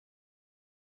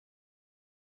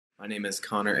My name is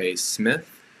Connor A. Smith.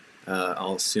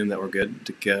 I'll assume that we're good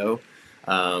to go.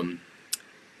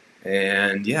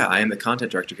 And yeah, I am the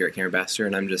content director here at Cameron Ambassador,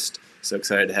 and I'm just so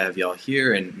excited to have y'all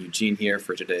here and Eugene here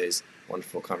for today's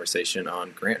wonderful conversation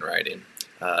on grant writing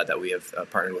that we have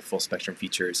partnered with Full Spectrum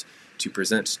Features to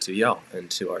present to y'all and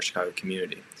to our Chicago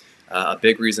community. A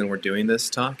big reason we're doing this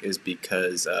talk is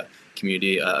because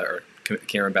Cameron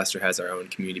Ambassador has our own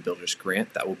Community Builders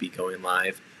grant that will be going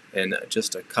live in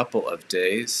just a couple of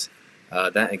days.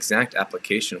 That exact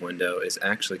application window is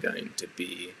actually going to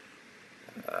be,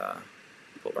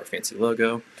 pull up our fancy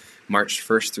logo, March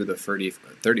 1st through the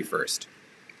 31st.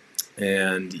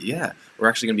 And yeah, we're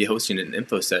actually going to be hosting an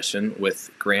info session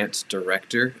with grant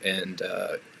director and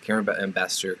Cameron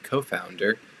Ambassador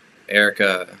co-founder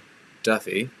Erica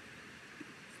Duffy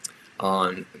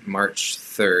on March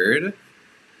 3rd.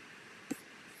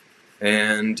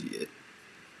 And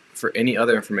for any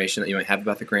other information that you might have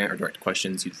about the grant or direct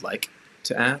questions you'd like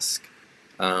to ask,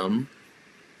 hold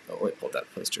that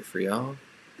poster for y'all.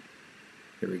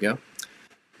 Here we go.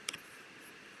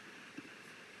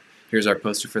 Here's our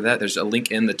poster for that. There's a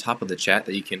link in the top of the chat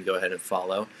that you can go ahead and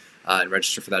follow and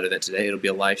register for that event today. It'll be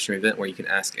a live stream event where you can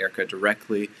ask Erica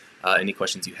directly any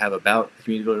questions you have about the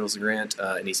Community Builders Grant,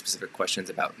 any specific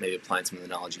questions about maybe applying some of the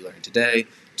knowledge you learned today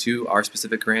to our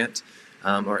specific grant,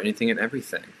 or anything and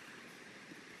everything.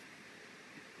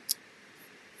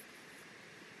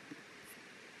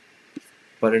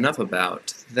 But enough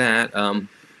about that.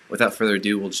 Without further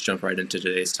ado, we'll just jump right into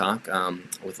today's talk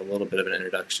with a little bit of an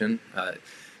introduction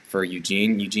for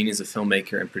Eugene. Eugene is a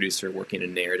filmmaker and producer working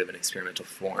in narrative and experimental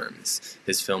forms.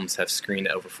 His films have screened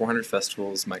at over 400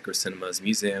 festivals, micro-cinemas,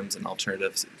 museums, and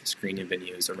alternative screening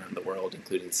venues around the world,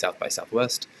 including South by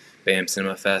Southwest, BAM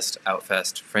Cinema Fest,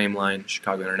 Outfest, Frameline,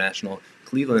 Chicago International,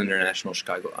 Cleveland International,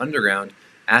 Chicago Underground,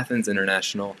 Athens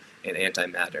International, and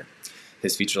Antimatter.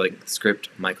 His feature-length script,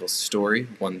 Michael's Story,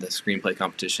 won the screenplay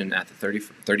competition at the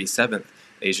 37th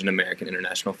Asian American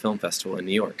International Film Festival in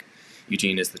New York.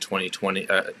 Eugene is the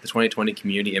 2020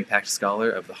 Community Impact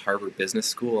Scholar of the Harvard Business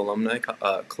School Alumni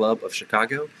Club of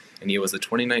Chicago, and he was the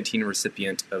 2019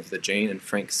 recipient of the Jane and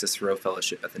Frank Cicero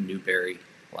Fellowship at the Newberry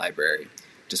Library.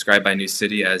 Described by New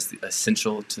City as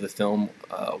essential to the film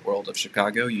world of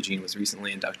Chicago, Eugene was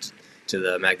recently inducted to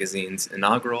the magazine's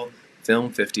inaugural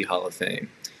Film 50 Hall of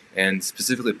Fame. And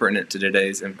specifically pertinent to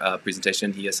today's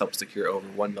presentation, he has helped secure over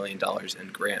 $1 million in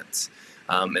grants.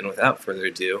 And without further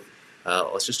ado,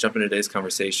 let's just jump into today's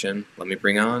conversation. Let me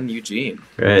bring on Eugene.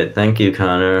 Great, thank you,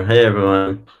 Connor. Hey,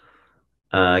 everyone.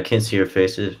 I can't see your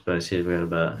faces, but I see we have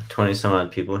about 20 some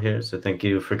odd people here. So thank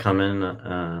you for coming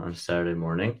on Saturday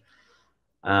morning.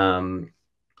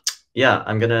 Yeah,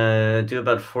 I'm gonna do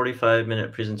about a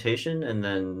 45-minute presentation and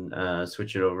then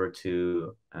switch it over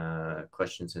to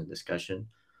questions and discussion.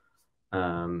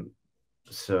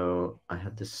 So I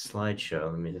have this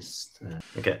slideshow. Let me just,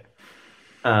 okay.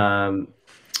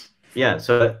 Yeah,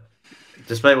 so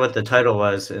despite what the title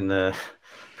was in the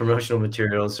promotional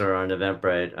materials or on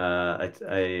Eventbrite,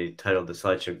 I titled the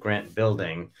slideshow Grant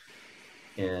Building.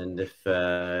 And if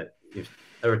you've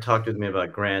ever talked with me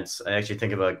about grants, I actually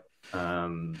think about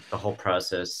the whole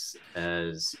process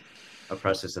as a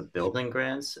process of building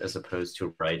grants as opposed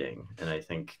to writing. And I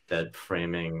think that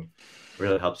framing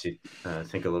really helps you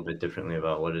think a little bit differently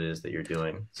about what it is that you're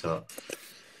doing. So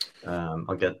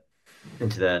I'll get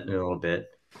into that in a little bit.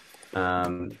 I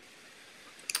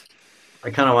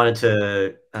kind of wanted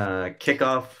to kick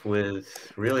off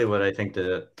with really what I think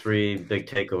the three big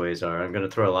takeaways are. I'm going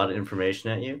to throw a lot of information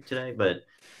at you today, but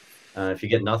if you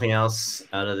get nothing else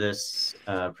out of this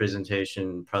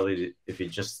presentation, probably if you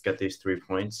just get these 3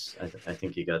 points, I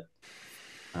think you got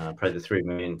probably the three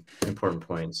main important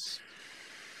points.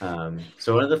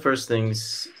 So one of the first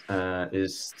things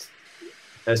is,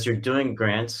 as you're doing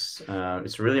grants,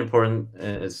 it's really important,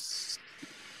 as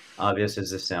obvious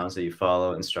as this sounds, that you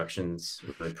follow instructions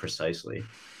really precisely.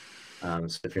 So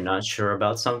if you're not sure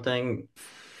about something,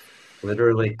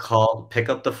 literally pick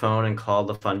up the phone and call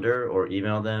the funder or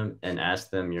email them and ask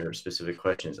them your specific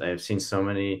questions. I have seen so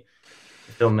many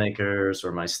filmmakers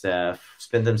or my staff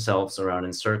spin themselves around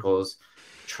in circles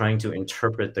trying to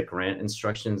interpret the grant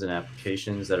instructions and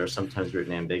applications that are sometimes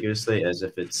written ambiguously as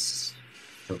if it's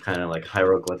some kind of like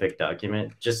hieroglyphic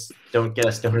document. Just don't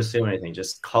guess, don't assume anything.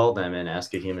 Just call them and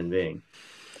ask a human being.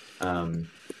 Another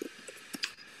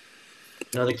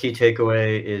key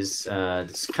takeaway is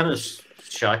it's kind of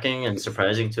shocking and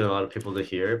surprising to a lot of people to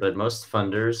hear, but most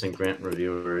funders and grant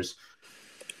reviewers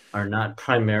are not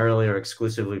primarily or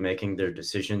exclusively making their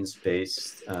decisions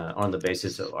based on the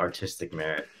basis of artistic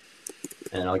merit.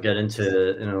 And I'll get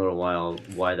into in a little while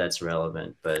why that's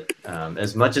relevant. But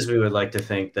as much as we would like to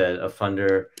think that a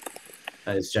funder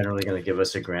is generally going to give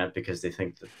us a grant because they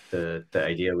think that the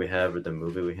idea we have or the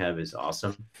movie we have is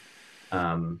awesome,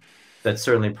 that's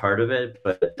certainly part of it,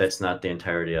 but that's not the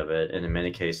entirety of it. And in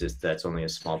many cases, that's only a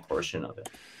small portion of it.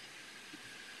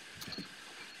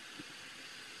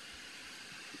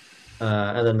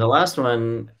 And then the last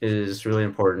one is really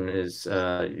important, is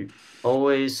you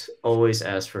always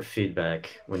ask for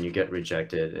feedback when you get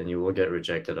rejected, and you will get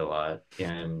rejected a lot.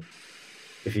 And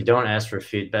if you don't ask for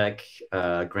feedback,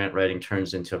 grant writing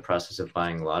turns into a process of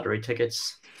buying lottery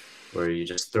tickets, where you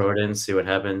just throw it in, see what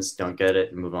happens, don't get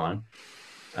it, and move on.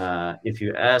 If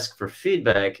you ask for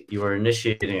feedback, you are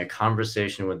initiating a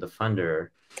conversation with the funder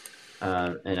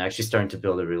and actually starting to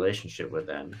build a relationship with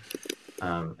them.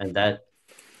 And that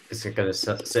is going to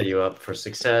set you up for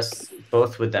success,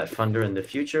 both with that funder in the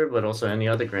future, but also any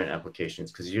other grant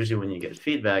applications. Because usually when you get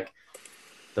feedback,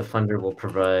 the funder will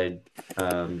provide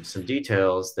some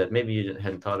details that maybe you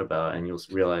hadn't thought about, and you'll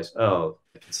realize, oh,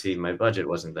 I can see my budget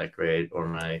wasn't that great, or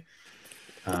my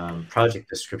project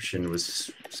description was,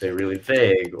 say, really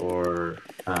vague, or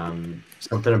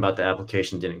something about the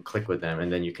application didn't click with them,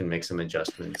 and then you can make some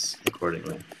adjustments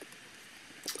accordingly.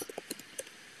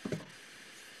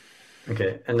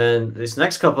 Okay, and then these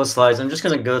next couple of slides, I'm just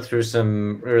going to go through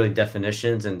some really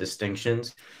definitions and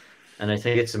distinctions. And I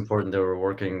think it's important that we're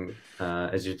working,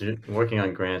 as you're working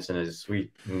on grants and as we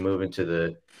move into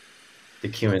the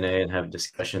Q&A and have a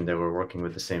discussion, that we're working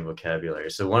with the same vocabulary.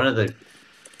 So one of the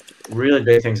really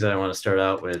big things that I want to start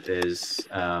out with is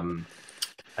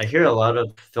I hear a lot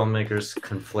of filmmakers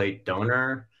conflate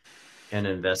donor and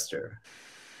investor,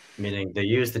 meaning they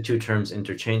use the two terms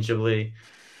interchangeably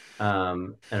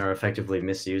and are effectively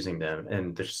misusing them.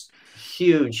 And there's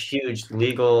huge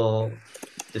legal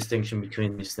distinction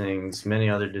between these things, many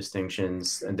other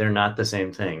distinctions, and they're not the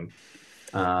same thing.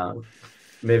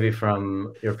 Maybe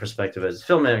from your perspective as a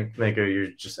filmmaker, you're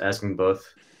just asking both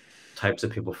types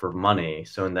of people for money.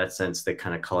 So in that sense, they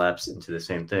kind of collapse into the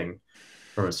same thing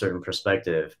from a certain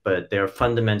perspective, but they're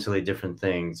fundamentally different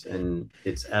things. And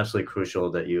it's absolutely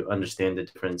crucial that you understand the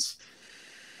difference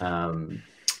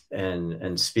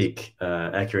and speak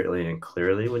accurately and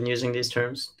clearly when using these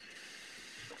terms.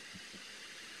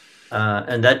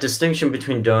 And that distinction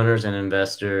between donors and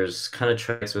investors kind of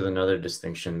tracks with another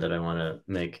distinction that I want to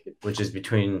make, which is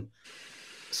between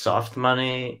soft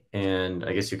money and,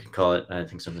 I guess you could call it, I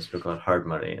think sometimes people call it hard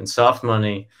money. And soft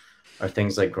money are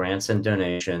things like grants and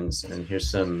donations. And here's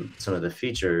some of the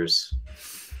features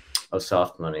of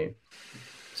soft money.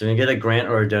 So when you get a grant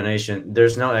or a donation,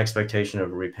 there's no expectation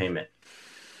of repayment.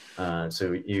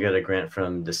 So you get a grant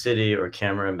from the city or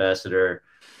Camera Ambassador,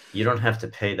 you don't have to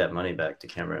pay that money back to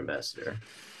Camera Ambassador.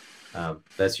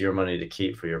 That's your money to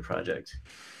keep for your project.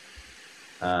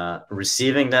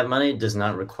 Receiving that money does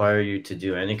not require you to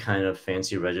do any kind of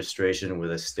fancy registration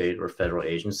with a state or federal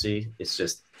agency. It's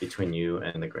just between you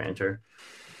and the grantor.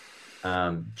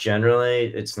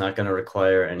 Generally, it's not going to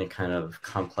require any kind of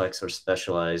complex or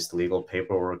specialized legal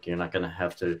paperwork. You're not going to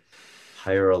have to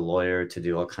hire a lawyer to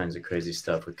do all kinds of crazy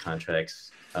stuff with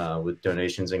contracts. With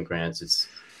donations and grants, it's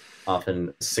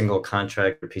often a single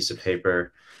contract or piece of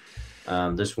paper.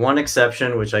 There's one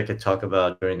exception, which I could talk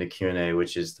about during the Q&A,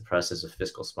 which is the process of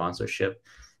fiscal sponsorship.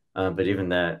 But even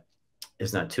that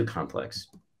is not too complex.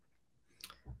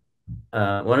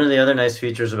 One of the other nice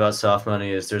features about soft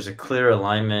money is there's a clear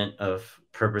alignment of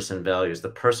purpose and values. The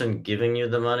person giving you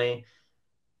the money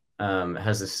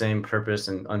has the same purpose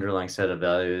and underlying set of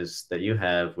values that you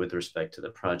have with respect to the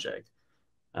project.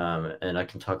 And I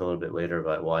can talk a little bit later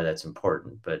about why that's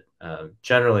important. But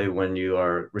generally, when you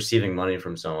are receiving money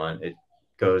from someone, it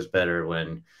goes better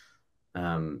when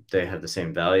they have the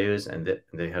same values and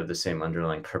they have the same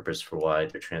underlying purpose for why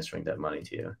they're transferring that money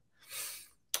to you.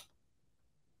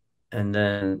 And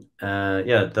then,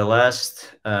 yeah, the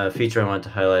last feature I want to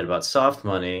highlight about soft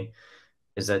money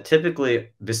is that typically,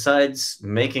 besides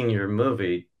making your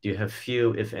movie, you have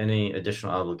few, if any,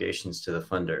 additional obligations to the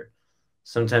funder.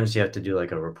 Sometimes you have to do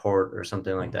like a report or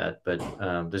something like that, but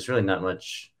there's really not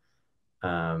much,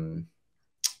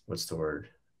 what's the word?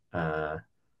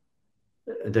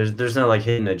 There's no like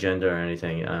hidden agenda or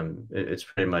anything. It's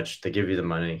pretty much they give you the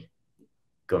money,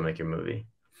 go make your movie.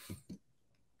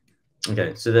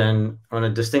 Okay, so then I want to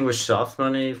distinguish soft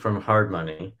money from hard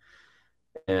money.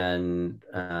 And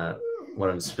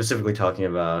what I'm specifically talking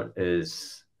about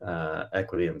is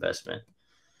equity investment.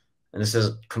 And this is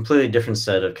a completely different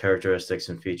set of characteristics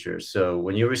and features. So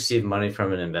when you receive money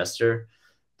from an investor,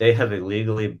 they have a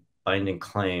legally binding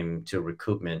claim to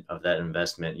recoupment of that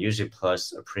investment, usually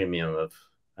plus a premium of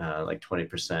like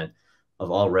 20%.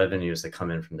 of all revenues that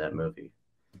come in from that movie.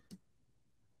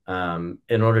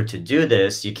 In order to do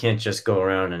this, you can't just go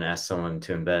around and ask someone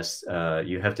to invest.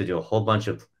 You have to do a whole bunch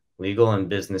of legal and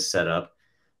business setup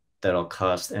that'll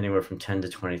cost anywhere from $10,000 to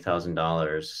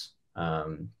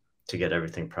 $20,000 to get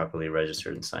everything properly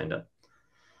registered and signed up.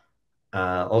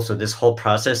 Also, this whole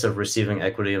process of receiving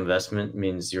equity investment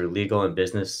means your legal and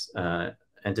business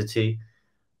entity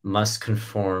must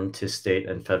conform to state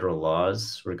and federal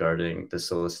laws regarding the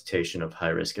solicitation of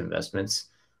high-risk investments.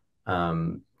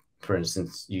 For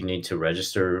instance, you need to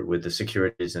register with the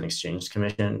Securities and Exchange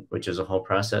Commission, which is a whole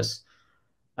process.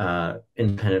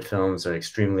 Independent films are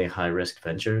extremely high-risk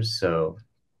ventures, so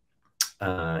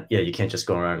yeah, you can't just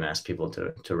go around and ask people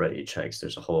to write you checks.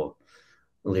 There's a whole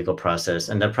legal process,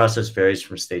 and that process varies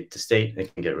from state to state.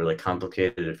 It can get really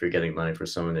complicated if you're getting money for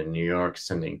someone in New York,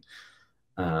 sending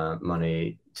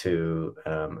money to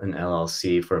an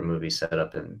LLC for a movie set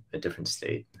up in a different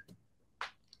state.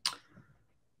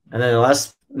 And then the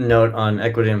last note on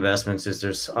equity investments is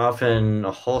there's often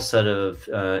a whole set of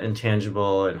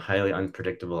intangible and highly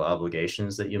unpredictable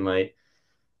obligations that you might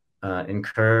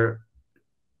incur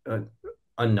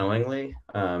unknowingly.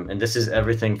 And this is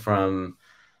everything from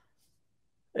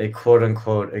a quote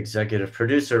unquote executive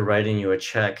producer writing you a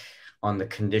check on the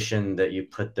condition that you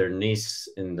put their niece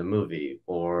in the movie,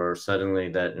 or suddenly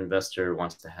that investor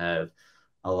wants to have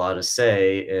a lot of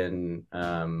say in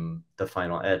the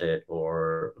final edit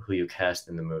or who you cast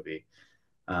in the movie.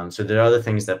 So there are other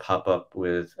things that pop up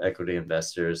with equity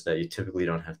investors that you typically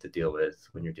don't have to deal with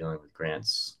when you're dealing with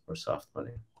grants or soft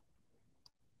money.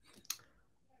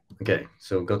 Okay,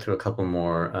 so we'll go through a couple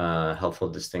more helpful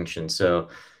distinctions. So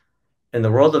in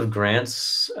the world of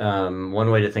grants,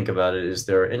 one way to think about it is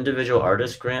there are individual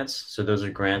artist grants. So those are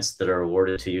grants that are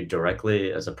awarded to you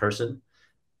directly as a person.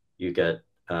 You get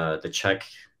the check,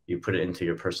 you put it into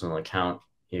your personal account,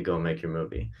 you go make your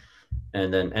movie.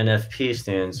 And then NFP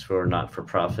stands for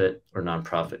not-for-profit or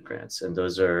nonprofit grants. And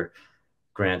those are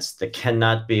grants that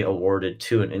cannot be awarded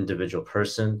to an individual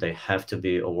person. They have to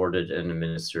be awarded and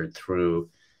administered through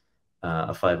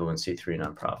a 501c3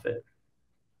 nonprofit.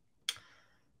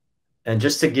 And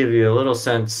just to give you a little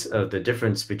sense of the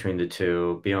difference between the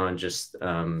two, beyond just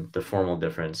the formal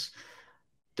difference,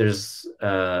 there's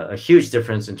a huge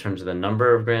difference in terms of the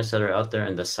number of grants that are out there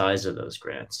and the size of those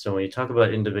grants. So when you talk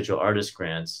about individual artist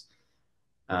grants,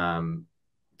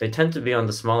 they tend to be on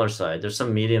the smaller side. There's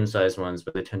some medium-sized ones,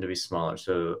 but they tend to be smaller.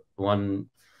 So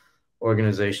one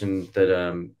organization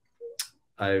that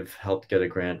I've helped get a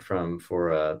grant from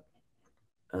for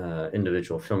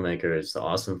individual filmmaker is the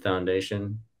Awesome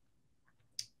Foundation.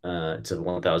 It's a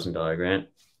 $1,000 grant.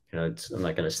 You know, I'm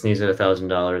not going to sneeze at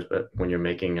 $1,000, but when you're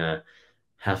making a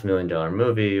 $500,000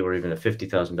 movie or even a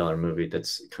 $50,000 movie,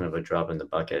 that's kind of a drop in the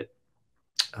bucket.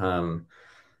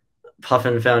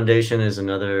 Puffin Foundation is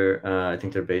another. I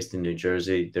think they're based in New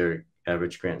Jersey. Their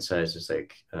average grant size is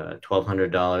like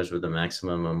 $1,200 with a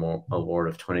maximum award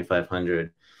of $2,500.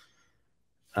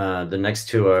 The next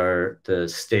two are the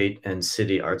state and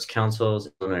city arts councils,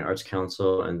 Illinois Arts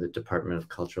Council, and the Department of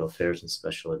Cultural Affairs and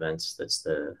Special Events. That's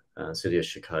the city of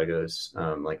Chicago's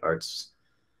like arts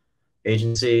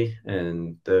agency,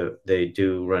 and they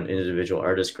do run individual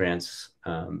artist grants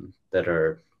that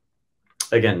are,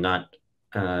 again, not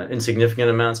insignificant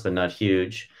amounts, but not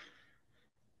huge.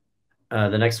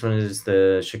 The next one is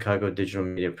the Chicago Digital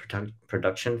Media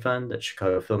Production Fund that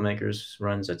Chicago Filmmakers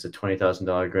runs. That's a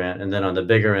 $20,000 grant. And then on the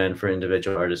bigger end for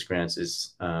individual artist grants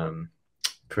is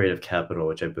Creative Capital,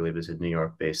 which I believe is a New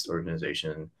York-based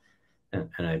organization. And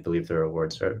I believe their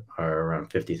awards are around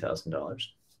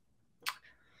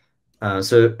 $50,000.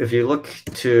 So if you look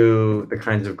to the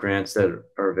kinds of grants that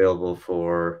are available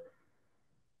for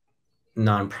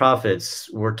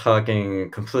nonprofits, we're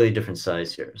talking completely different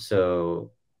size here.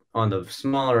 So on the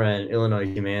smaller end, Illinois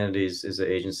Humanities is an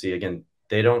agency. Again,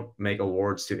 they don't make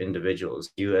awards to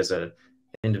individuals. You as an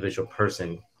individual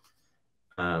person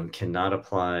cannot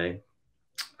apply.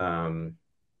 You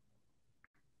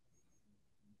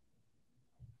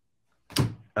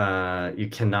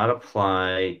cannot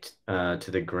apply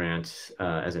to the grant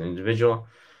as an individual.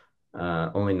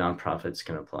 Only nonprofits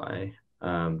can apply.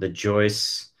 The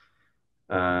Joyce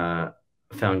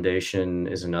Foundation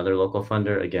is another local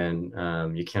funder. Again,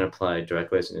 you can't apply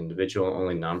directly as an individual.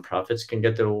 Only nonprofits can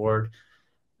get the award,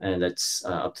 and that's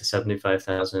up to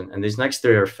 $75,000. And these next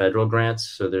three are federal grants.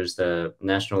 So there's the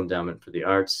National Endowment for the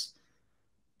Arts,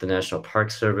 the National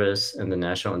Park Service, and the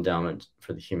National Endowment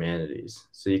for the Humanities.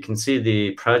 So you can see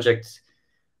the project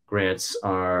grants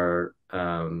are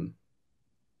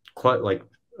quite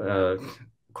a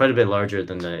bit larger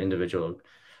than the individual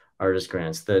artist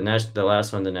grants. The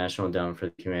last one, the National Endowment for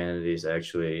the Humanities,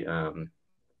 actually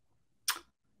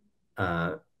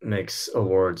makes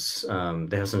awards.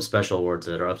 They have some special awards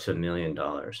that are up to $1 million.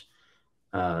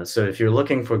 So if you're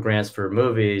looking for grants for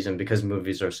movies, and because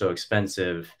movies are so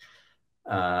expensive,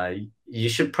 you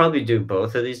should probably do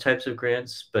both of these types of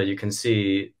grants. But you can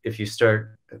see if you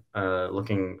start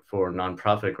looking for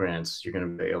nonprofit grants, you're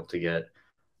going to be able to get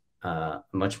a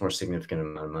much more significant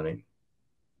amount of money.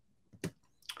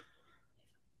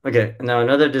 Okay, now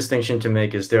another distinction to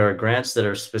make is there are grants that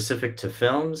are specific to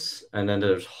films, and then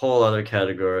there's a whole other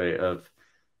category of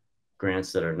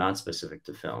grants that are not specific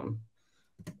to film.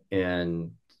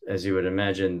 And as you would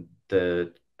imagine,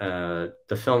 the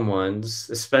film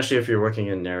ones, especially if you're working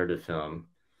in narrative film,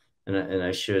 and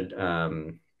I should add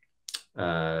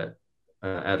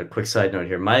a quick side note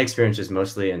here. My experience is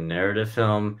mostly in narrative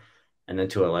film, and then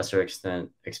to a lesser extent,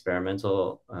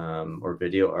 experimental or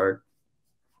video art.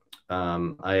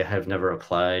 I have never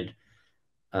applied,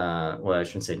 well, I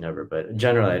shouldn't say never, but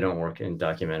generally I don't work in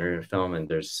documentary film, and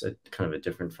there's kind of a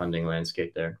different funding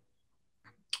landscape there.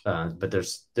 But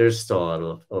there's still a lot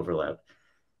of overlap.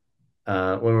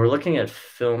 When we're looking at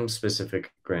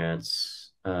film-specific grants,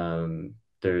 I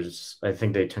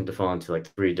think they tend to fall into like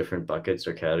 3 different buckets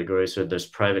or categories. So there's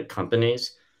private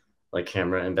companies, like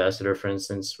Camera Ambassador, for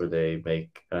instance, where they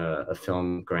make a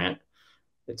film grant.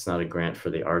 It's not a grant for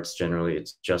the arts generally,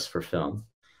 it's just for film.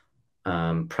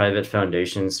 Private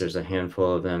foundations, there's a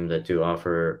handful of them that do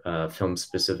offer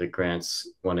film-specific grants.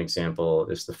 One example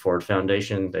is the Ford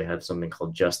Foundation. They have something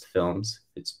called Just Films.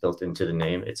 It's built into the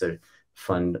name. It's a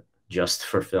fund just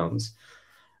for films.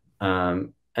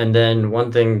 And then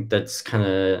one thing that's kind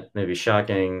of maybe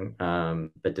shocking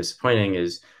but disappointing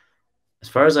is, as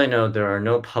far as I know, there are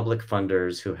no public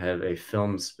funders who have a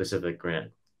film-specific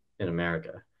grant in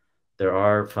America. There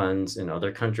are funds in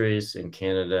other countries, in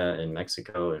Canada, in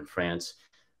Mexico, in France,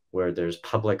 where there's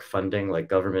public funding, like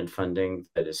government funding,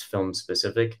 that is film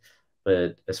specific.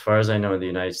 But as far as I know, in the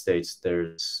United States,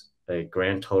 there's a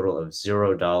grand total of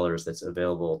 $0 that's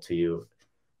available to you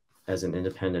as an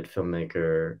independent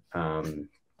filmmaker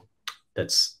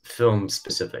that's film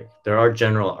specific. There are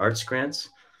general arts grants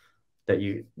that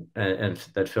you and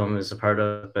that film is a part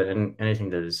of, but anything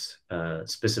that is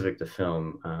specific to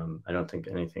film, I don't think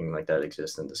anything like that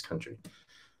exists in this country.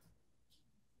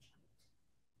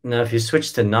 Now, if you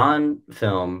switch to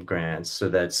non-film grants, so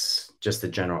that's just a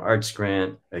general arts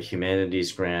grant, a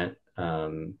humanities grant,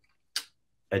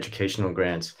 educational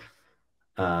grants,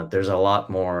 there's a lot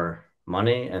more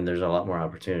money and there's a lot more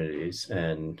opportunities.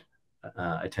 And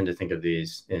I tend to think of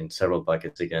these in several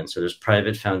buckets again. So there's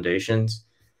private foundations.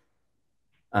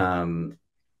 And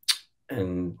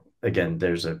again,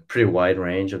 there's a pretty wide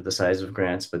range of the size of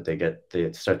grants, but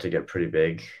they start to get pretty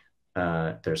big.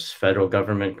 There's federal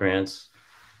government grants.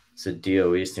 So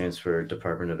DOE stands for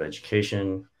Department of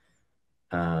Education.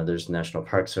 There's National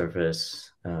Park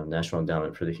Service, National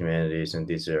Endowment for the Humanities, and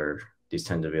these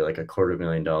tend to be like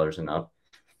 $250,000 and up.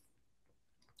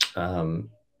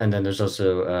 And then there's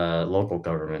also local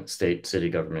government, state, city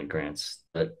government grants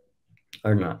that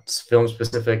are not film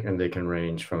specific, and they can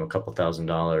range from a couple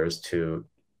 $1,000s to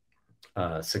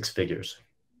 6 figures.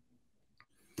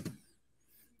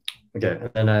 Okay,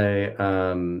 and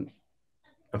then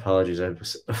apologies, I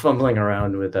was fumbling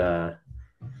around with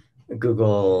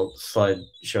Google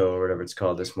slideshow or whatever it's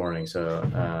called this morning, so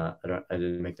I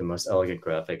didn't make the most elegant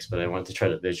graphics, but I wanted to try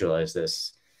to visualize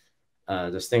this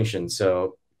distinction.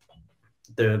 So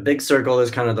the big circle is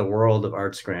kind of the world of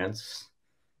arts grants.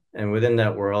 And within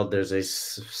that world, there's a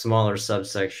smaller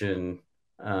subsection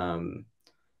that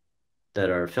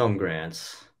are film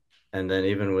grants. And then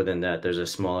even within that, there's a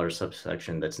smaller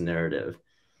subsection that's narrative.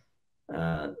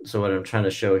 So what I'm trying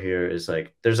to show here is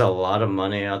like, there's a lot of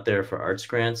money out there for arts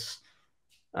grants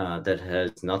that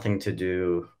has nothing to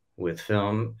do with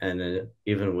film. And then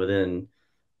even within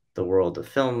the world of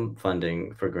film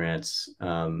funding for grants,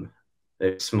 a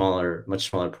much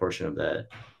smaller portion of that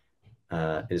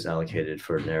is allocated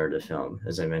for narrative film.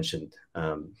 As I mentioned,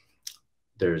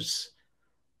 there's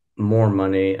more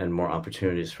money and more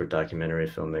opportunities for documentary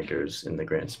filmmakers in the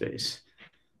grant space.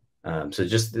 So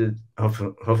just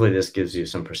hopefully this gives you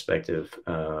some perspective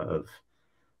of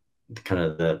kind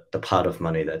of the pot of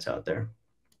money that's out there.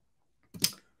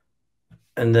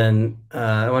 And then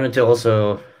I wanted to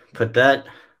also put that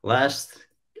last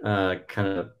kind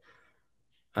of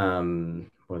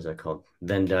what was that called?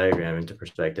 Venn diagram into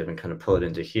perspective and kind of pull it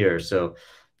into here. So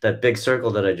that big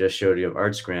circle that I just showed you of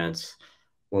arts grants,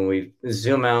 when we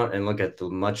zoom out and look at the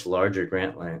much larger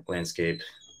grant landscape,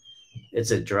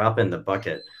 it's a drop in the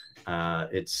bucket.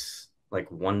 It's like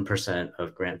 1%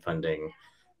 of grant funding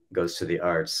goes to the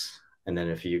arts. And then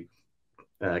if you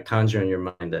conjure in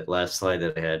your mind that last slide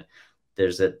that I had,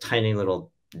 there's a tiny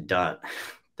little dot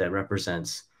that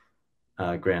represents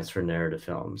grants for narrative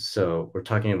films. So we're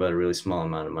talking about a really small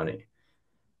amount of money.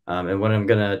 And what I'm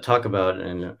going to talk about,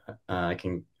 and I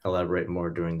can elaborate more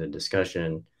during the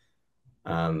discussion,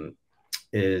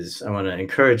 is I want to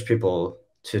encourage people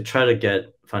to try to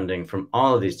get funding from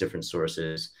all of these different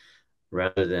sources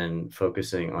rather than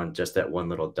focusing on just that one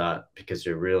little dot, because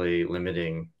you're really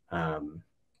limiting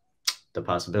the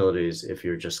possibilities if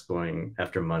you're just going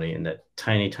after money in that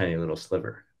tiny, tiny little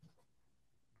sliver.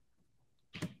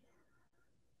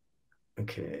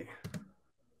 Okay.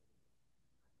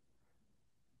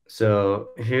 So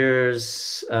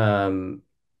here's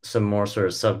some more sort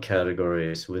of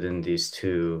subcategories within these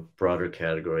two broader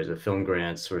categories of film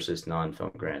grants versus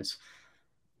non-film grants.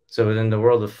 So within the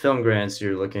world of film grants,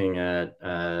 you're looking at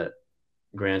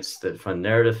grants that fund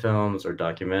narrative films or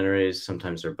documentaries.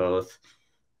 Sometimes they're both.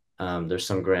 There's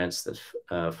some grants that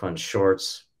fund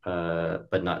shorts,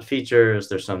 but not features.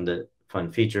 There's some that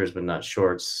fund features, but not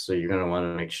shorts. So you're going to want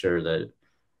to make sure that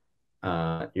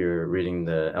you're reading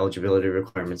the eligibility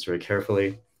requirements very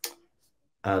carefully.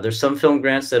 There's some film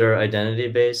grants that are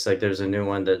identity-based. Like there's a new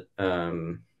one that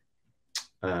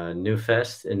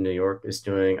Newfest in New York is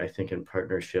doing, I think in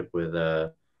partnership with, I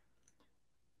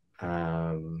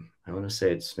want to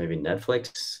say it's maybe Netflix.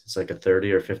 It's like a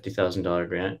 $30,000 or $50,000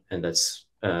 grant. And that's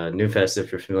Newfest,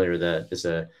 if you're familiar with that, is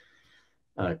a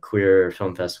queer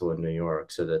film festival in New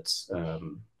York. So that's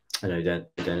an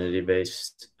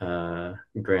identity-based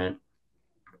grant.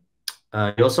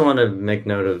 You also want to make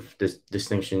note of this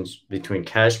distinctions between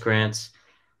cash grants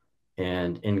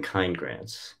and in-kind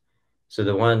grants. So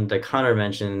the one that Connor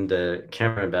mentioned, the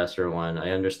camera ambassador one,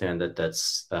 I understand that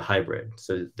that's a hybrid.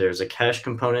 So there's a cash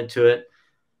component to it.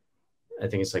 I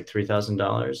think it's like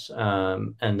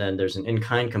 $3,000. And then there's an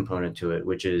in-kind component to it,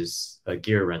 which is a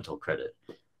gear rental credit.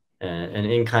 And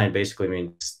in-kind basically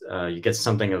means you get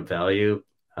something of value,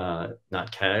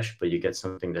 not cash, but you get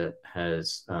something that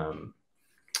has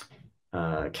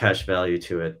cash value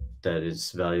to it that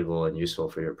is valuable and useful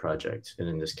for your project. And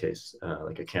in this case,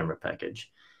 like a camera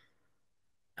package.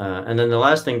 And then the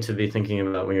last thing to be thinking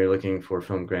about when you're looking for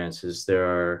film grants is there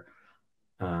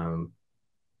are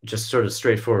just sort of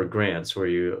straightforward grants where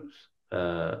you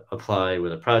apply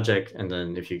with a project, and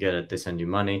then if you get it, they send you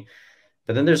money.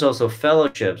 But then there's also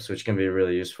fellowships, which can be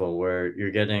really useful, where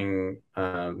you're getting,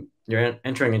 you're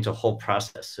entering into a whole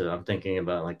process. So I'm thinking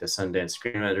about like the Sundance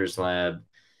Screenwriters Lab,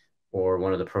 or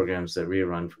one of the programs that we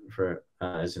run for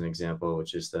as an example,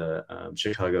 which is the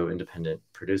Chicago Independent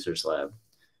Producers Lab,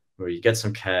 where you get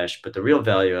some cash, but the real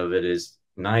value of it is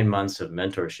 9 months of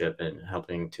mentorship and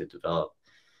helping to develop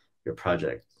your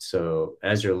project. So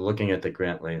as you're looking at the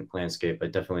grant landscape, I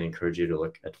definitely encourage you to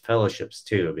look at fellowships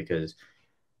too, because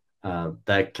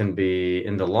that can be,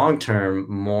 in the long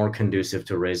term, more conducive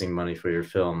to raising money for your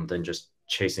film than just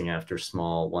chasing after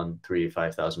small $1,000,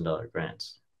 $3,000, $5,000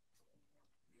 grants.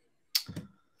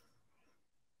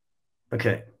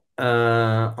 Okay,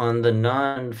 on the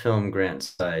non-film grant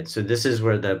side, so this is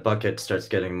where that bucket starts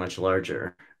getting much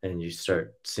larger and you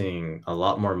start seeing a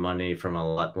lot more money from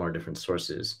a lot more different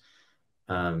sources.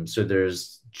 So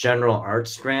there's general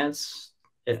arts grants,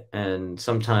 and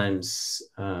sometimes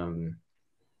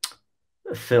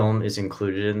film is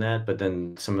included in that, but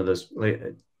then some of those,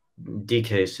 like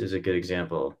DCASE is a good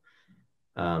example.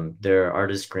 Their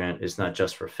artist grant is not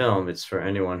just for film, it's for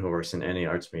anyone who works in any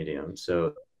arts medium.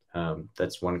 So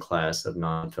that's one class of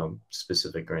non-film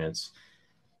specific grants.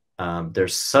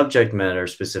 There's subject matter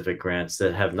specific grants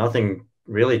that have nothing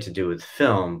really to do with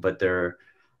film, but they're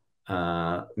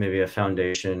maybe a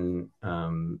foundation,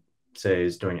 say,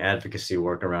 is doing advocacy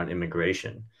work around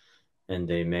immigration. And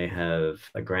they may have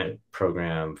a grant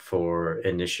program for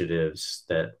initiatives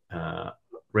that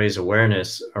raise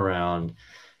awareness around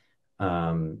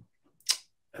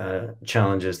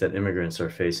challenges that immigrants are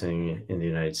facing in the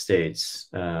United States.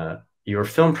 Your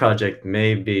film project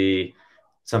may be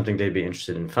something they'd be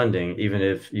interested in funding, even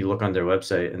if you look on their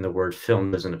website and the word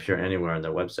film doesn't appear anywhere on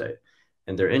their website.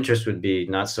 And their interest would be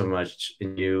not so much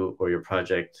in you or your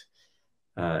project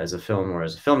as a film or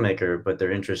as a filmmaker, but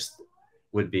their interest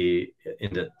would be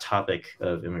in the topic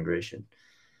of immigration.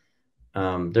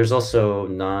 There's also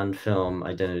non-film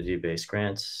identity-based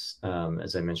grants.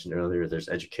 As I mentioned earlier, there's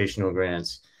educational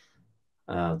grants.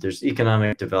 There's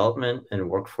economic development and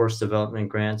workforce development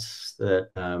grants that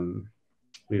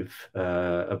we've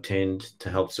obtained to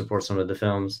help support some of the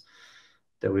films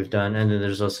that we've done. And then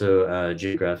there's also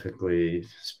geographically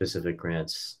specific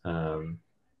grants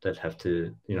that have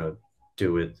to,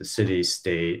 do with the city,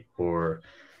 state, or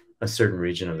a certain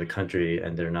region of the country,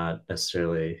 and they're not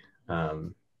necessarily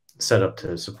set up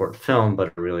to support film,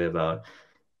 but are really about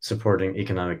supporting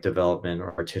economic development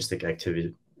or artistic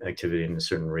activity in a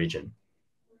certain region.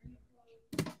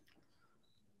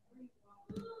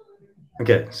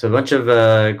 Okay, so a bunch of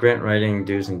grant writing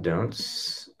do's and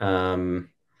don'ts.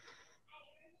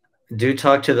 Do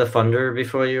talk to the funder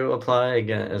before you apply.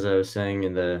 Again, as I was saying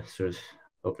in the sort of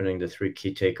opening, the 3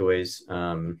 key takeaways.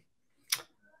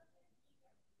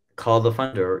 Call the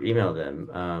funder or email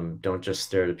them. Don't just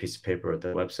stare at a piece of paper at the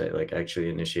website, like actually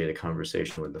initiate a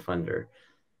conversation with the funder.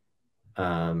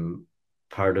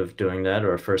 Part of doing that,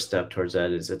 or a first step towards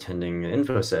that, is attending an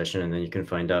info session, and then you can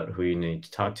find out who you need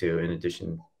to talk to in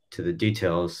addition to the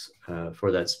details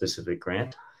for that specific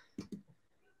grant.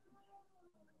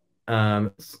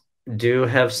 Do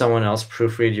have someone else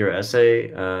proofread your essay.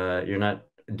 You're not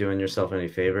doing yourself any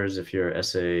favors if your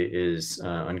essay is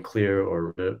unclear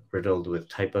or riddled with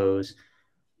typos.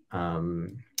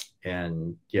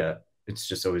 And yeah, it's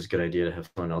just always a good idea to have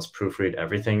someone else proofread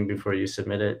everything before you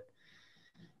submit it.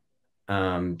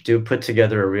 Do put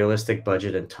together a realistic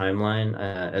budget and timeline.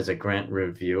 As a grant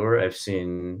reviewer, I've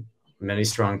seen many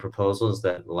strong proposals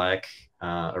that lack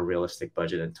a realistic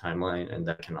budget and timeline, and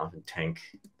that can often tank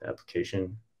the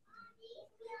application.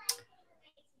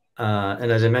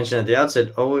 And as I mentioned at the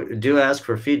outset, do ask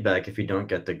for feedback if you don't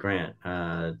get the grant.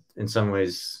 In some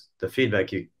ways, the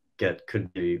feedback you get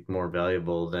could be more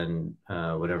valuable than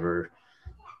whatever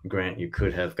grant you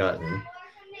could have gotten.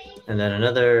 And then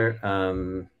another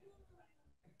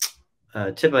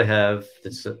tip I have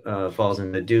that falls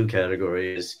in the do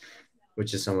category,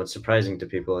 which is somewhat surprising to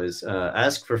people, is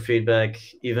ask for feedback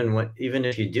even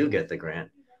if you do get the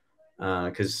grant.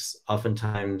 Because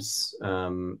oftentimes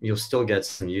you'll still get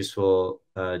some useful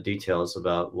details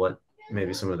about what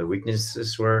maybe some of the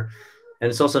weaknesses were. And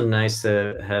it's also nice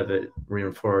to have it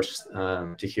reinforced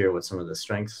to hear what some of the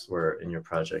strengths were in your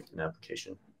project and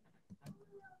application.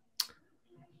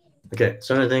 Okay,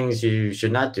 some of the things you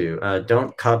should not do.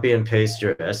 Don't copy and paste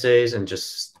your essays and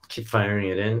just keep firing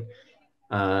it in.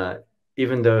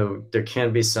 Even though there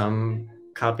can be some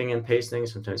copying and pasting,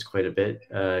 sometimes quite a bit,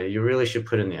 you really should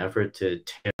put in the effort to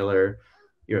tailor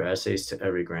your essays to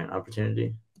every grant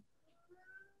opportunity.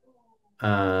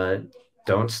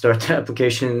 Don't start the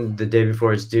application the day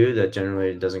before it's due. That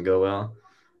generally doesn't go well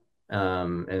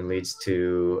and leads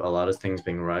to a lot of things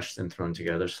being rushed and thrown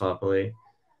together sloppily.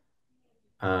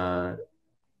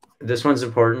 This one's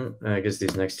important. I guess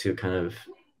these next two kind of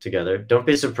together. Don't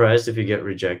be surprised if you get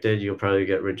rejected. You'll probably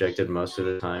get rejected most of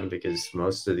the time because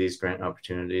most of these grant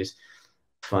opportunities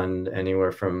fund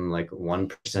anywhere from like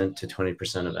 1% to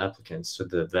 20% of applicants. So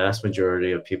the vast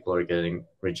majority of people are getting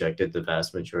rejected the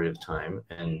vast majority of the time,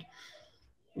 and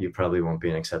you probably won't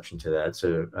be an exception to that.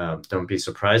 So don't be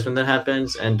surprised when that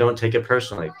happens, and don't take it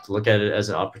personally. Look at it as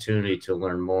an opportunity to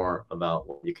learn more about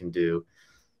what you can do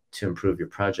to improve your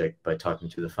project by talking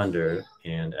to the funder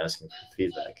and asking for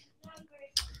feedback.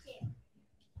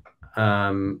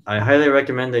 I highly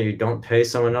recommend that you don't pay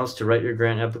someone else to write your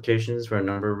grant applications for a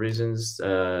number of reasons.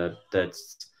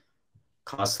 That's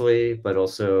costly, but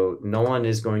also no one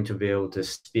is going to be able to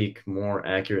speak more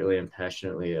accurately and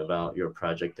passionately about your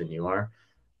project than you are.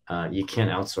 You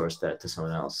can't outsource that to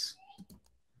someone else.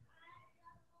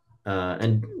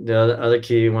 And the other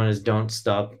key one is don't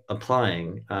stop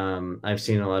applying. I've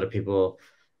seen a lot of people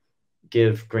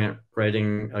give grant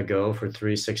writing a go for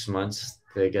 3-6 months.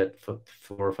 They get 4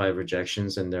 or 5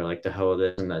 rejections, and they're like, the hell with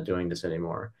this, I'm not doing this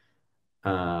anymore.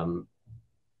 Yeah,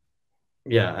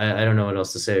 I don't know what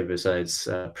else to say besides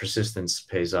persistence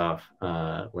pays off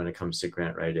when it comes to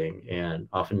grant writing. And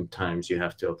oftentimes you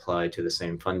have to apply to the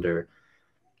same funder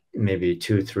maybe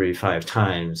 2, 3, 5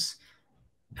 times,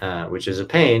 which is a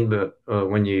pain, but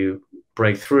when you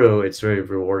break through, it's very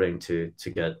rewarding to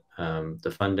get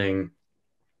the funding.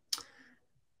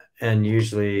 And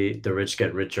usually the rich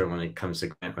get richer when it comes to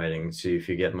grant writing. So if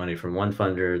you get money from one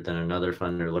funder, then another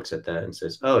funder looks at that and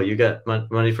says, oh, you got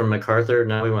money from MacArthur,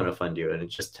 now we want to fund you. And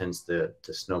it just tends to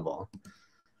snowball.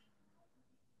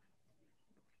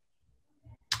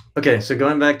 Okay, so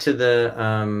going back to the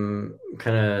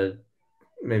kind of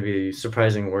maybe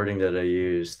surprising wording that I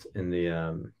used in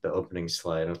the opening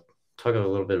slide, I'll talk a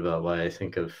little bit about why I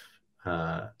think of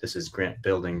this as grant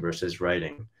building versus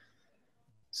writing.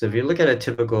 So if you look at a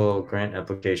typical grant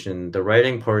application, the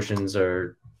writing portions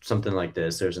are something like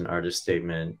this. There's an artist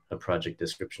statement, a project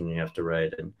description you have to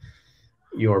write, and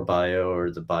your bio or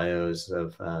the bios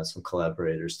of some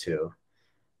collaborators too.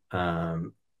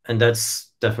 And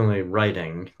that's definitely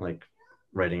writing, like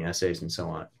writing essays and so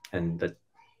on. And that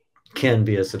can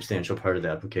be a substantial part of the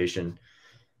application.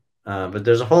 But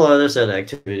there's a whole other set of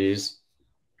activities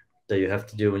that you have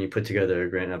to do when you put together a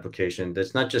grant application.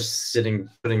 That's not just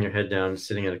putting your head down,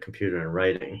 sitting at a computer and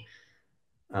writing.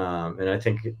 And I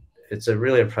think it's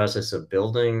really a process of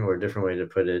building, or a different way to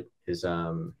put it is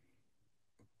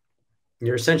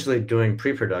you're essentially doing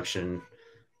pre-production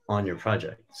on your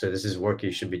project. So this is work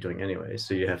you should be doing anyway.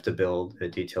 So you have to build a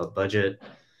detailed budget,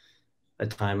 a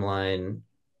timeline.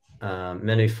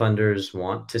 Many funders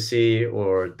want to see,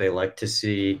 or they like to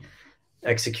see,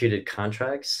 executed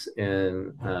contracts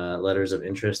and letters of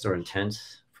interest or intent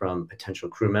from potential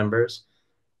crew members.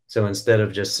 So instead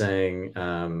of just saying,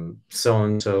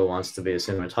 so-and-so wants to be a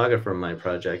cinematographer in my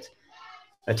project,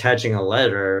 attaching a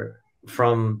letter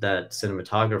from that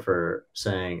cinematographer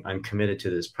saying, I'm committed to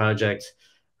this project,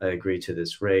 I agree to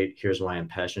this rate, here's why I'm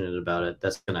passionate about it,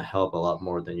 that's going to help a lot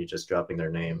more than you just dropping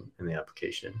their name in the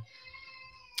application.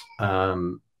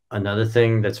 Another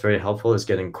thing that's very helpful is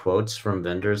getting quotes from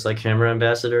vendors like Camera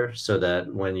Ambassador, so that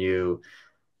when you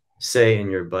say in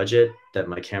your budget that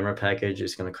my camera package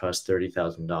is going to cost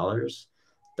 $30,000,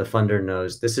 the funder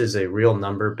knows this is a real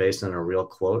number based on a real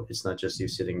quote. It's not just you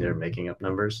sitting there making up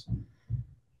numbers.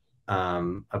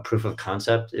 A proof of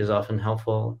concept is often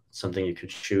helpful, something you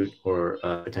could shoot or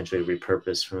potentially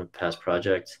repurpose from a past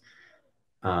project.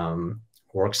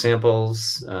 Work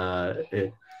samples,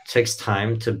 it takes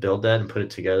time to build that and put it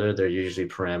together. There are usually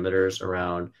parameters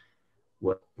around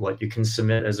what you can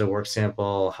submit as a work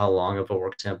sample, how long of a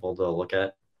work sample they'll look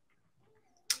at.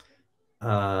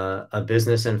 A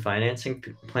business and financing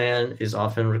plan is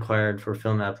often required for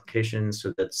film applications.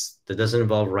 So that doesn't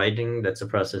involve writing. That's a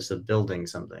process of building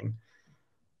something.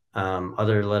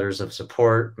 Other letters of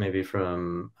support, maybe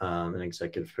from an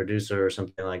executive producer or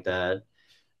something like that.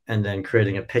 And then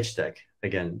creating a pitch deck.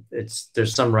 Again,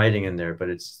 there's some writing in there, but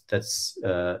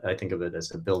I think of it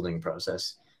as a building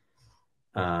process.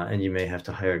 And you may have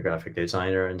to hire a graphic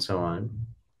designer and so on.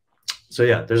 So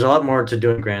yeah, there's a lot more to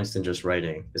doing grants than just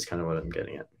writing, is kind of what I'm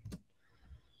getting at.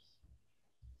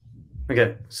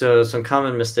 Okay, so some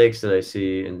common mistakes that I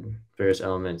see in various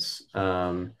elements.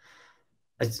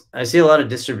 I see a lot of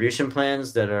distribution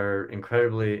plans that are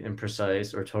incredibly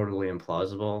imprecise or totally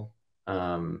implausible.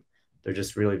 They're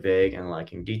just really vague and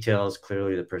lacking details.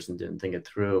 Clearly the person didn't think it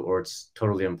through, or it's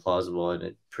totally implausible and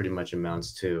it pretty much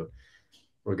amounts to,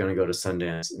 we're going to go to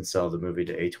Sundance and sell the movie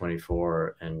to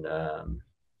A24 and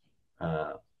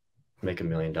make $1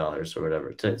 million or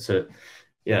whatever. So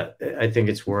yeah, I think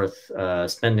it's worth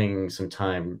spending some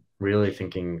time really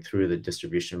thinking through the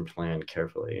distribution plan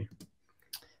carefully.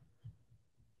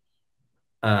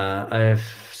 I've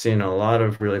seen a lot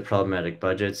of really problematic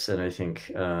budgets, and I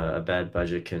think a bad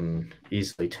budget can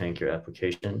easily tank your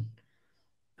application.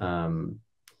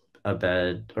 A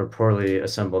bad or poorly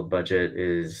assembled budget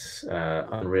is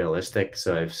unrealistic.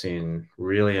 So I've seen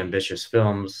really ambitious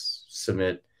films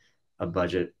submit a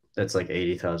budget that's like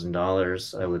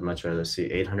 $80,000. I would much rather see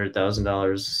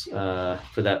 $800,000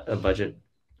 for that, a budget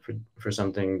for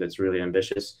something that's really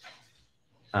ambitious.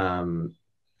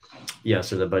 Yeah,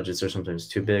 so the budgets are sometimes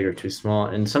too big or too small,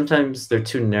 and sometimes they're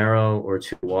too narrow or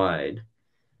too wide.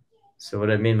 So what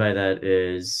I mean by that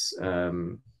is,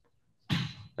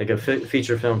 like a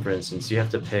feature film, for instance, you have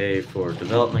to pay for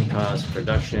development costs,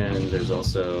 production. There's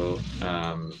also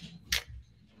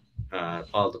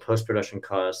all the post-production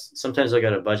costs. Sometimes I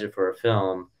got a budget for a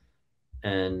film,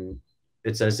 and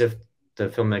it's as if the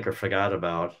filmmaker forgot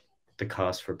about the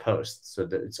cost for post, so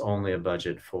that it's only a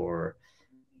budget for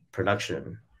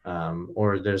production.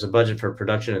 Or there's a budget for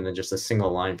production and then just a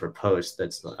single line for post.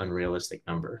 That's the unrealistic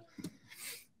number.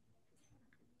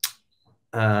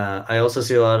 I also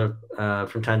see a lot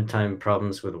of, from time to time,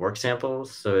 problems with work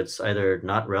samples. So it's either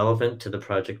not relevant to the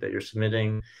project that you're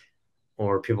submitting,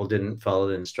 or people didn't follow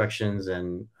the instructions.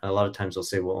 And a lot of times they'll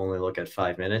say, we'll only look at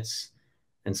 5 minutes,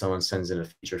 and someone sends in a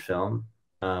feature film.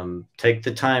 Take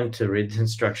the time to read the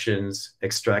instructions,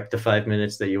 extract the 5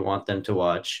 minutes that you want them to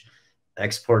watch,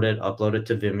 export it, upload it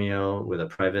to Vimeo with a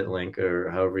private link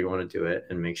or however you want to do it,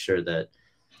 and make sure that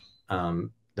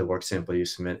the work sample you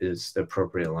submit is the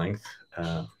appropriate length.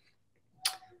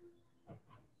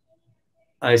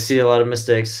 I see a lot of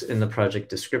mistakes in the project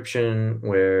description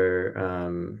where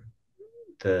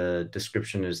the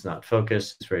description is not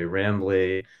focused. It's very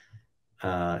rambly.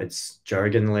 It's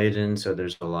jargon laden. So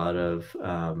there's a lot of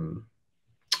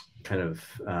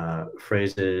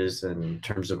phrases and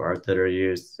terms of art that are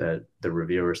used that the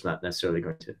reviewer is not necessarily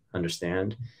going to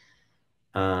understand.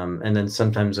 And then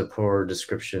sometimes a poor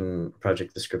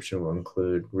project description will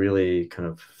include really kind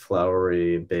of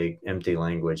flowery, big, empty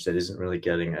language that isn't really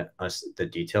getting at us the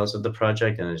details of the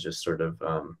project, and is just sort of,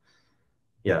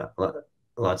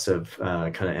 lots of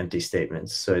kind of empty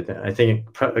statements. So I think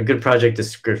a good project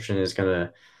description is going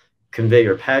to convey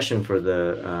your passion for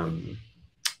the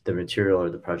material or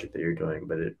the project that you're doing,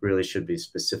 but it really should be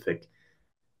specific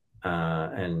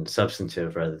and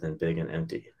substantive rather than big and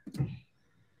empty.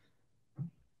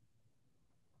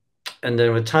 And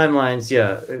then with timelines,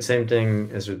 yeah, same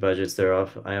thing as with budgets.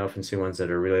 I often see ones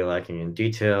that are really lacking in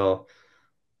detail.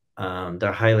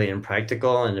 They're highly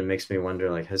impractical, and it makes me wonder,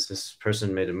 like, has this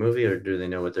person made a movie, or do they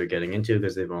know what they're getting into?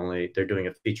 Because they're doing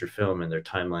a feature film, and their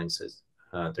timeline says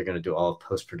they're going to do all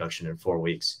post-production in 4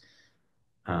 weeks.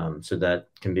 So that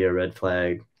can be a red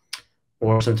flag.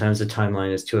 Or sometimes the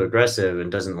timeline is too aggressive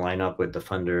and doesn't line up with the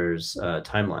funder's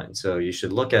timeline. So you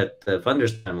should look at the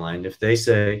funder's timeline. If they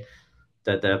say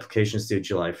that the application is due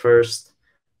July 1st,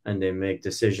 and they make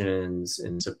decisions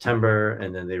in September,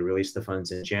 and then they release the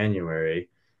funds in January,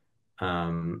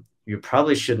 you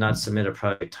probably should not submit a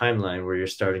project timeline where you're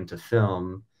starting to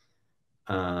film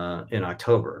in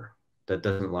October. That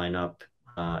doesn't line up,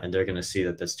 and they're going to see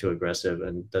that that's too aggressive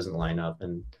and doesn't line up,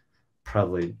 and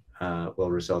probably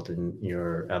will result in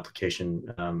your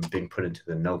application being put into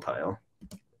the no pile.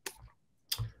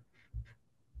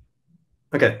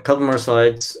 Okay, a couple more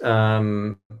slides.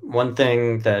 One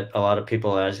thing that a lot of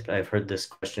people ask, I've heard this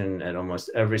question at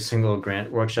almost every single grant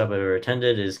workshop I've ever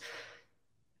attended,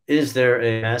 is there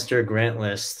a master grant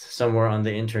list somewhere on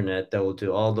the internet that will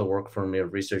do all the work for me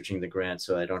of researching the grant,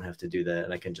 so I don't have to do that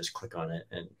and I can just click on it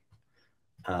and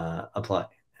apply?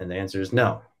 And the answer is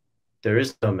no. There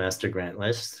is no master grant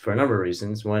list for a number of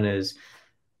reasons. One is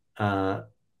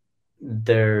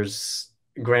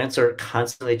grants are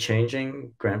constantly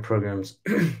changing. Grant programs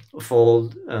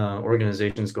fold,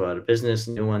 organizations go out of business,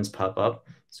 new ones pop up.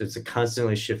 So it's a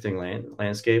constantly shifting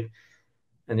landscape.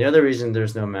 And the other reason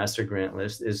there's no master grant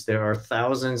list is there are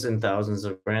thousands and thousands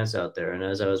of grants out there. And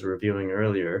as I was reviewing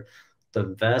earlier,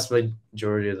 the vast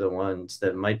majority of the ones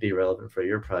that might be relevant for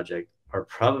your project are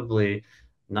probably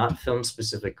not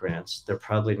film-specific grants. They're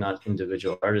probably not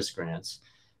individual artist grants,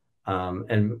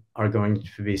 and are going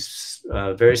to be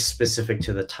very specific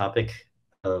to the topic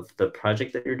of the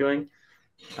project that you're doing.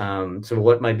 So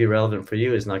what might be relevant for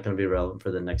you is not going to be relevant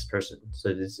for the next person.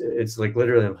 So it's like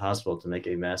literally impossible to make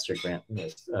a master grant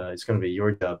list. It's going to be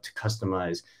your job to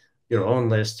customize your own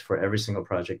list for every single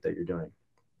project that you're doing.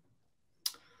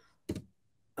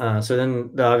 So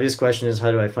then the obvious question is,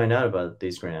 how do I find out about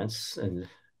these grants? And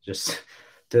just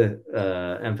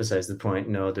to emphasize the point,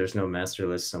 no, there's no master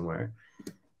list somewhere.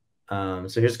 So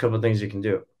here's a couple of things you can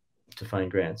do to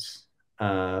find grants.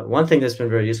 One thing that's been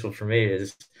very useful for me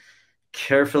is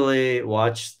carefully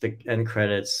watch the end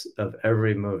credits of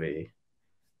every movie.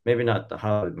 Maybe not the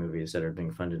Hollywood movies that are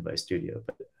being funded by studio,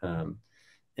 but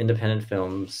independent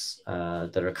films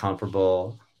that are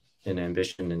comparable in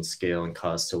ambition and scale and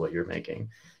cost to what you're making.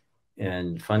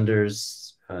 And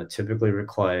funders typically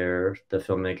require the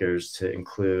filmmakers to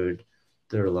include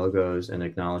their logos and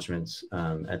acknowledgments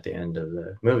at the end of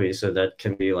the movie. So that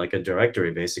can be like a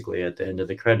directory, basically, at the end of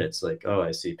the credits. Like, oh,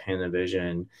 I see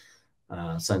Panavision,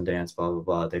 Sundance, blah, blah,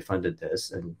 blah. They funded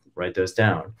this, and write those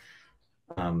down.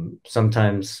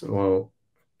 Sometimes, well,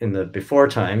 in the before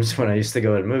times when I used to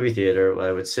go to a movie theater,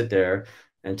 I would sit there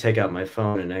and take out my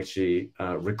phone and actually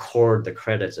record the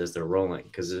credits as they're rolling.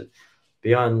 Because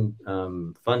beyond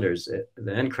funders,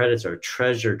 the end credits are a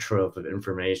treasure trove of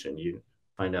information. You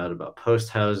find out about post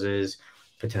houses,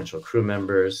 potential crew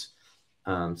members.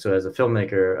 So as a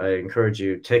filmmaker, I encourage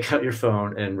you, take out your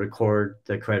phone and record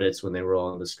the credits when they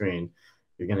roll on the screen.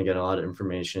 You're going to get a lot of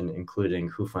information, including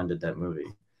who funded that movie.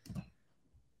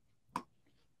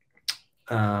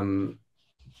 And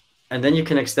then you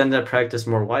can extend that practice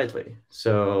more widely.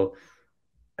 So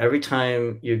every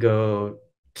time you go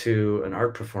to an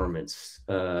art performance,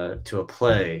 to a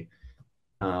play,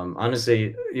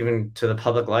 honestly, even to the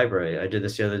public library, I did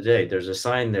this the other day. There's a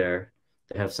sign there.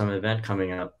 They have some event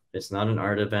coming up. It's not an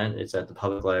art event. It's at the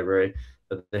public library,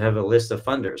 but they have a list of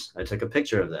funders. I took a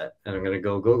picture of that, and I'm going to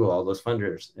go Google all those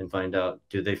funders and find out,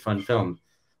 do they fund film,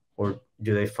 or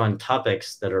do they fund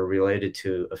topics that are related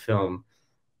to a film,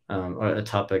 or a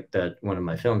topic that one of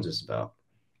my films is about.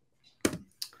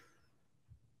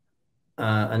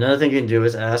 Another thing you can do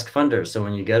is ask funders. So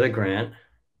when you get a grant,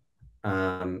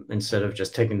 instead of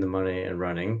just taking the money and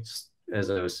running, as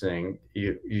I was saying,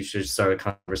 you should start a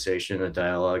conversation, a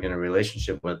dialogue, and a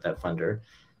relationship with that funder.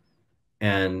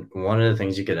 And one of the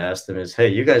things you could ask them is, hey,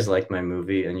 you guys like my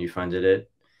movie and you funded it.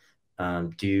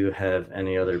 Do you have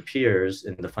any other peers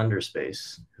in the funder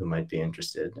space who might be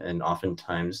interested? And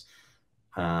oftentimes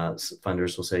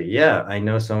funders will say, yeah, I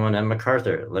know someone at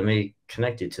MacArthur. Let me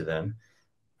connect you to them.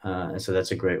 And so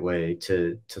that's a great way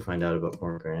to find out about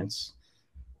more grants.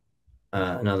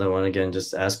 Another one, again,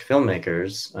 just ask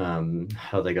filmmakers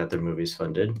how they got their movies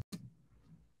funded.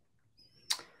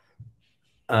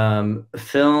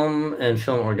 Film and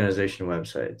film organization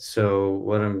websites. So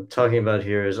what I'm talking about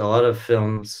here is a lot of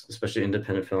films, especially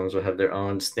independent films, will have their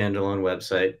own standalone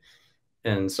website.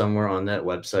 And somewhere on that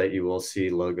website, you will see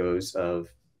logos of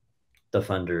the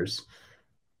funders.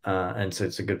 And so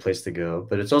it's a good place to go.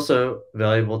 But it's also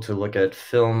valuable to look at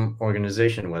film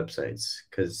organization websites,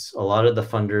 because a lot of the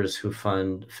funders who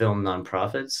fund film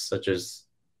nonprofits, such as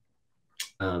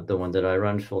the one that I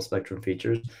run, Full Spectrum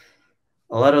Features,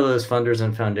 a lot of those funders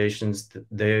and foundations,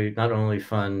 they not only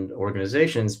fund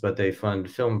organizations, but they fund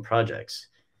film projects.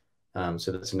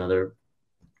 So that's another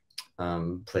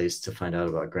place to find out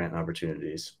about grant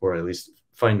opportunities, or at least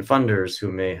find funders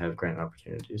who may have grant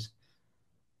opportunities.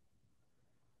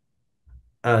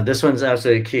 This one's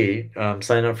absolutely key.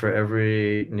 Sign up for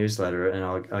every newsletter, and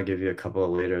I'll give you a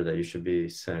couple later that you should be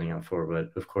signing up for.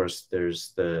 But of course,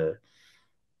 there's the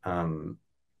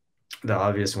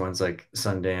obvious ones like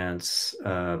Sundance,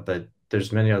 but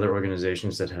there's many other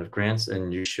organizations that have grants,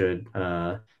 and you should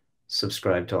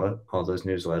subscribe to all those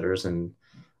newsletters and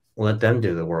let them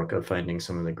do the work of finding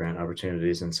some of the grant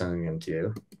opportunities and sending them to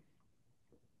you.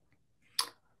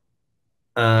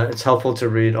 It's helpful to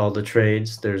read all the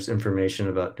trades. There's information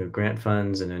about new grant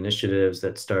funds and initiatives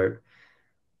that start.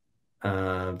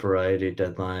 Variety,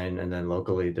 Deadline, and then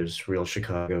locally there's Real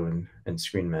Chicago and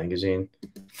Screen Magazine.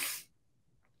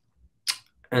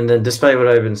 And then, despite what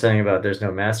I've been saying about there's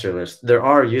no master list, there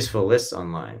are useful lists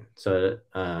online. So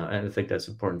I think that's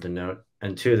important to note.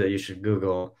 And two, that you should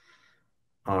Google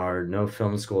are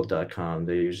nofilmschool.com.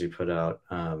 They usually put out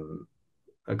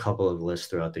a couple of lists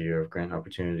throughout the year of grant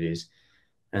opportunities.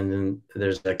 And then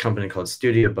there's a company called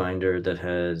Studio Binder that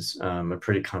has a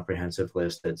pretty comprehensive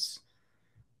list that's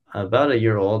about a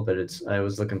year old, but I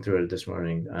was looking through it this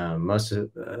morning. Most of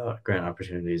grant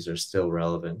opportunities are still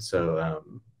relevant. So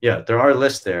yeah, there are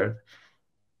lists there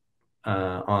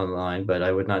online, but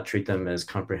I would not treat them as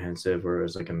comprehensive or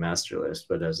as like a master list,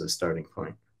 but as a starting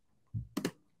point.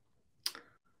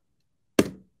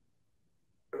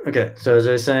 Okay, so as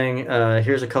I was saying,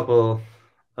 here's a couple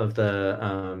of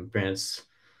the grants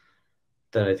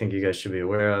that I think you guys should be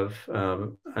aware of.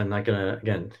 I'm not gonna,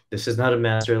 again, this is not a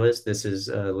master list. This is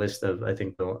a list of, I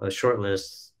think, a short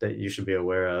list that you should be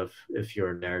aware of if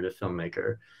you're a narrative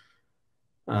filmmaker.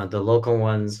 The local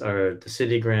ones are the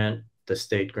city grant, the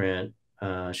state grant.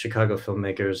 Chicago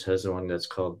Filmmakers has the one that's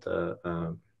called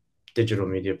the Digital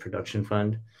Media Production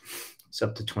Fund. It's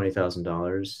up to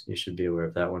 $20,000. You should be aware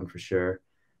of that one for sure.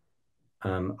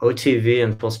 OTV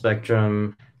and Full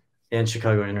Spectrum and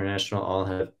Chicago International all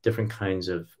have different kinds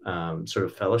of sort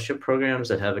of fellowship programs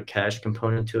that have a cash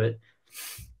component to it.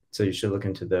 So you should look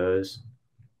into those.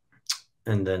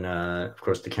 And then, of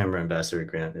course, the Camera Ambassador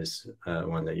Grant is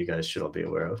one that you guys should all be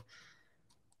aware of.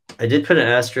 I did put an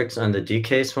asterisk on the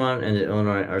DCASE one and the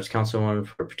Illinois Arts Council one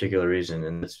for a particular reason.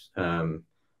 And it's,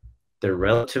 they're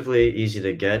relatively easy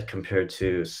to get compared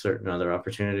to certain other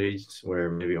opportunities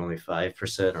where maybe only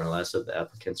 5% or less of the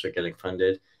applicants are getting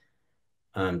funded.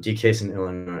 DCASE and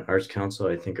Illinois Arts Council,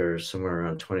 I think, are somewhere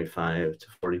around 25 to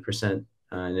 40%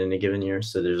 in any given year.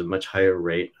 So there's a much higher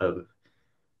rate of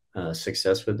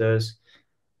success with those.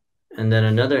 And then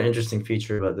another interesting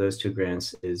feature about those two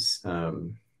grants is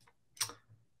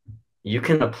you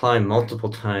can apply multiple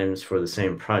times for the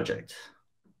same project.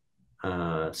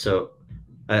 So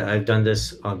I've done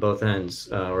this on both ends,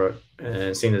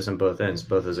 and seen this on both ends,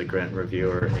 both as a grant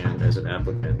reviewer and as an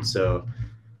applicant. So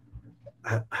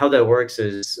how that works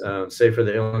is, say for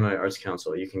the Illinois Arts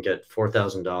Council, you can get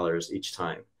 $4,000 each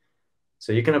time.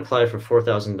 So you can apply for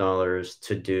 $4,000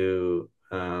 to do,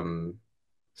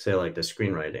 say, like the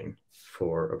screenwriting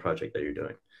for a project that you're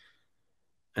doing.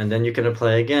 And then you can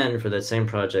apply again for that same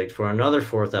project for another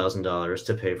 $4,000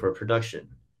 to pay for production.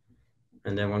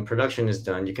 And then when production is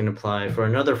done, you can apply for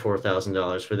another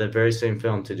 $4,000 for that very same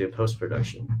film to do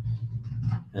post-production.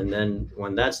 And then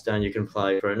when that's done, you can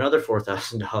apply for another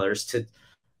 $4,000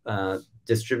 to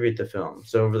distribute the film.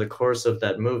 So over the course of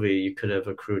that movie, you could have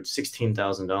accrued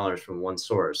 $16,000 from one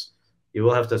source. You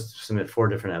will have to submit 4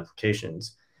 different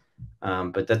applications.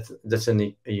 But that's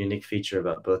a unique feature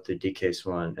about both the DCASE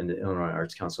one and the Illinois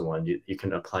Arts Council one. You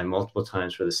can apply multiple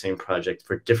times for the same project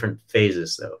for different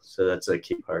phases, though. So that's a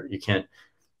key part. You can't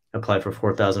apply for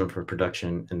 $4,000 for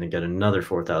production and then get another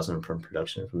 $4,000 from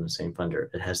production from the same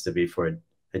funder. It has to be for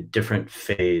a different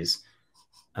phase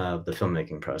of the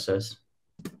filmmaking process.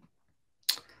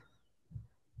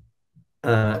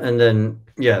 And then,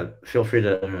 yeah, feel free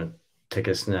to take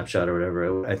a snapshot or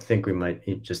whatever. I think we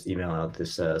might just email out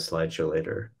this slideshow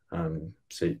later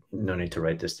So no need to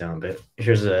write this down, but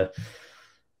here's a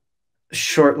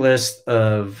short list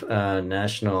of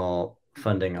national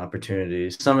funding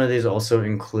opportunities. Some of these also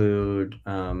include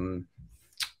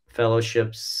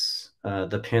fellowships.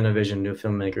 The Panavision New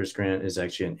Filmmakers Grant is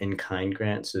actually an in-kind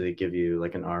grant, so they give you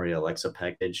like an ARRI Alexa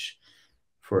package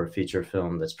for a feature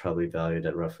film that's probably valued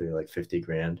at roughly like 50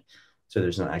 grand. So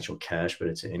there's no actual cash, but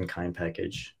it's an in-kind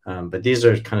package. But these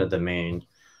are kind of the main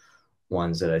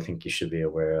ones that I think you should be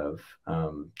aware of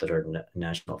that are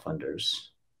national funders.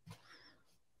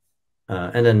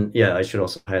 And then, yeah, I should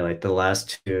also highlight the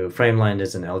last two. Frameline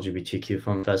is an LGBTQ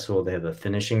film festival. They have a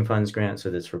finishing funds grant, so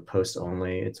that's for post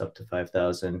only. It's up to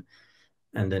 5,000.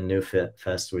 And then New Fit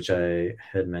Fest, which I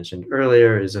had mentioned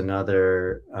earlier, is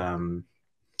another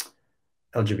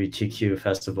LGBTQ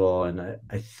festival, and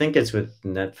I think it's with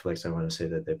Netflix. I want to say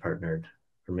that they partnered,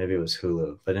 or maybe it was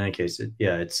Hulu. But in any case,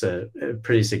 it's a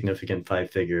pretty significant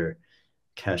 5-figure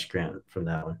cash grant from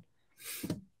that one.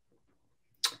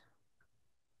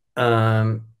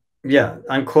 Yeah,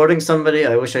 I'm quoting somebody.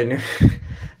 I wish I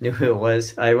knew who it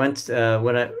was. I went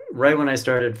when I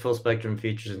started Full Spectrum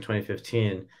Features in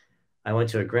 2015. I went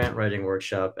to a grant writing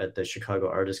workshop at the Chicago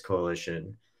Artists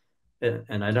Coalition,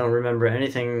 and I don't remember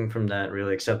anything from that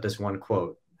really except this one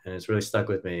quote, and it's really stuck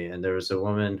with me. And there was a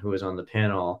woman who was on the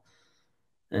panel,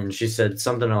 and she said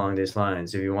something along these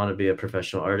lines: "If you want to be a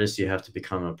professional artist, you have to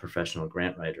become a professional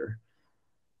grant writer."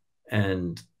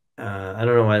 And I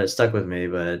don't know why that stuck with me,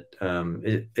 but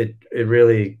it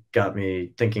really got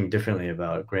me thinking differently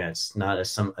about grants, not as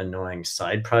some annoying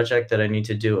side project that I need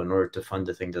to do in order to fund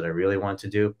the thing that I really want to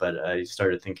do, but I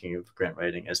started thinking of grant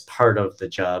writing as part of the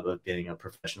job of being a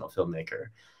professional filmmaker.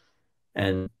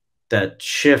 And that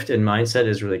shift in mindset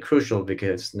is really crucial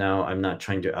because now I'm not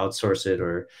trying to outsource it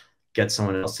or get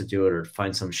someone else to do it or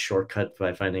find some shortcut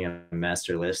by finding a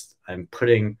master list. I'm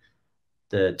putting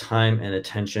the time and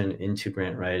attention into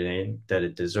grant writing that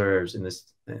it deserves in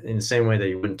the same way that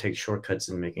you wouldn't take shortcuts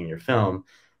in making your film.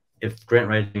 If grant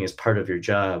writing is part of your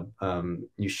job,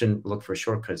 you shouldn't look for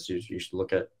shortcuts. You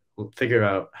should figure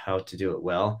out how to do it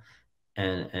well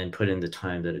and put in the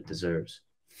time that it deserves.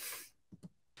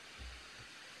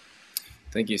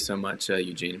 Thank you so much,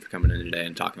 Eugene, for coming in today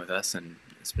and talking with us and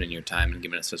spending your time and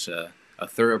giving us such a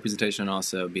thorough presentation, and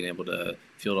also being able to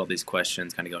field all these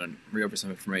questions, kind of go and re over some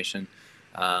information,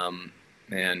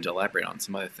 and elaborate on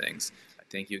some other things.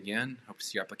 Thank you again. Hope to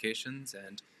see your applications,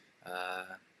 and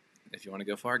if you want to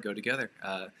go far, go together.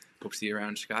 Hope to see you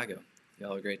around Chicago. You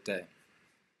all have a great day.